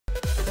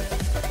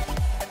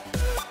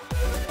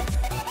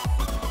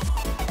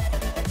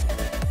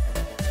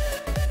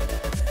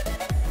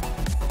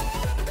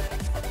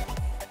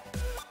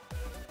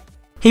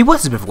Hey,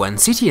 what's up everyone,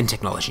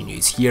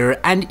 CTNtechnologynews here,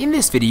 and in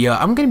this video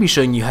I'm going to be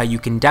showing you how you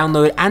can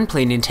download and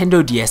play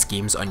Nintendo DS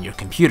games on your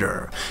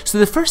computer. So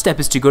the first step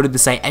is to go to the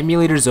site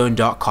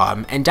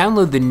emulatorzone.com and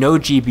download the No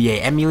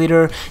GBA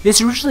emulator.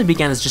 This originally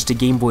began as just a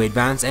Game Boy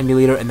Advance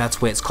emulator, and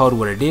that's why it's called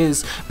what it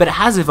is, but it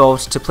has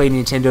evolved to play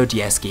Nintendo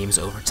DS games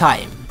over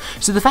time.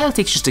 So the file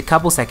takes just a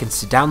couple seconds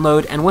to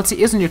download, and once it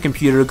is on your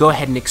computer, go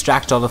ahead and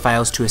extract all the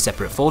files to a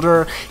separate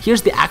folder.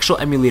 Here's the actual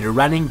emulator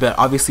running, but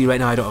obviously right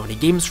now I don't have any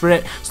games for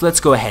it, so let's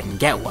go ahead and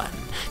get one.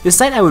 The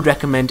site I would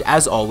recommend,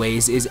 as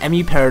always, is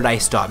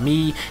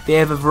emuparadise.me. They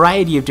have a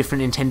variety of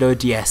different Nintendo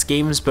DS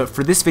games, but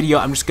for this video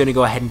I'm just going to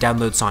go ahead and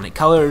download Sonic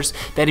Colors.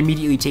 That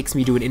immediately takes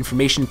me to an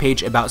information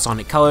page about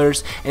Sonic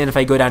Colors, and then if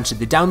I go down to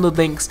the download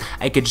links,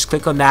 I could just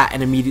click on that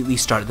and immediately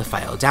start the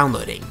file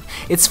downloading.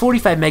 It's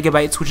 45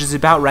 megabytes, which is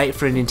about right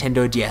for a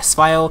Nintendo DS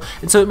file,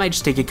 and so it might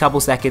just take a couple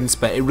seconds,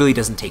 but it really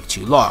doesn't take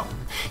too long.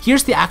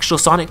 Here's the actual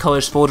Sonic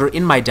Colors folder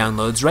in my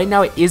downloads. Right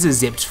now it is a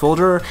zipped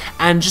folder,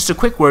 and just a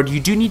quick word, you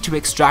do need to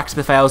extract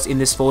the files in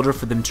this folder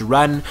for them to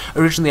run.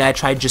 Originally I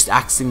tried just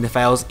accessing the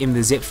files in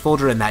the zipped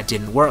folder and that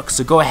didn't work,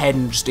 so go ahead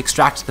and just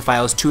extract the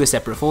files to a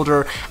separate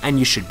folder and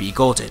you should be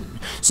golden.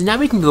 So now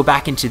we can go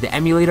back into the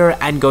emulator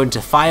and go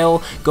into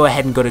File, go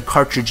ahead and go to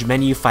Cartridge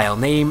Menu, File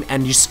Name,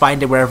 and just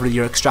find it wherever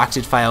your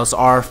extracted files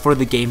are for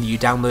the game that you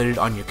downloaded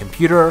on your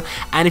computer,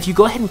 and if you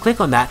go ahead and click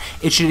on that,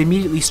 it should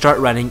immediately start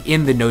running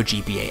in the No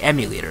GBA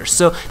emulator.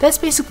 So that's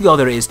basically all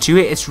there is to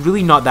it. It's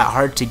really not that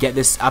hard to get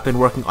this up and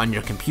working on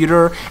your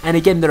computer, and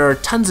again there are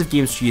tons of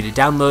games for you to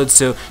download,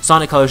 so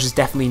Sonic Colors is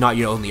definitely not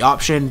your only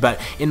option,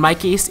 but in my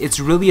case it's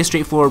really a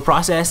straightforward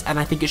process and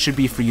I think it should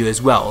be for you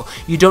as well.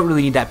 You don't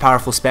really need that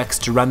powerful specs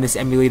to run this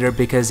emulator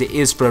because it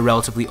is for a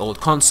relatively old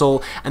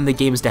console and the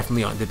games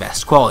definitely aren't the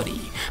best quality.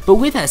 But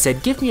with that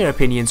said, give me your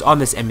opinions on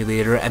this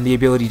emulator and the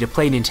ability to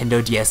play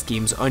Nintendo DS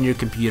games on your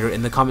computer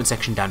in the comment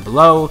section down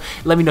below.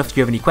 Let me know if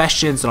you have any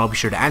questions and I'll be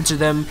sure to answer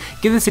them.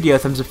 Give this video a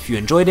thumbs up if you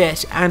enjoyed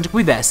it, and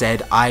with that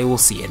said, I will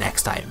see you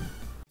next time.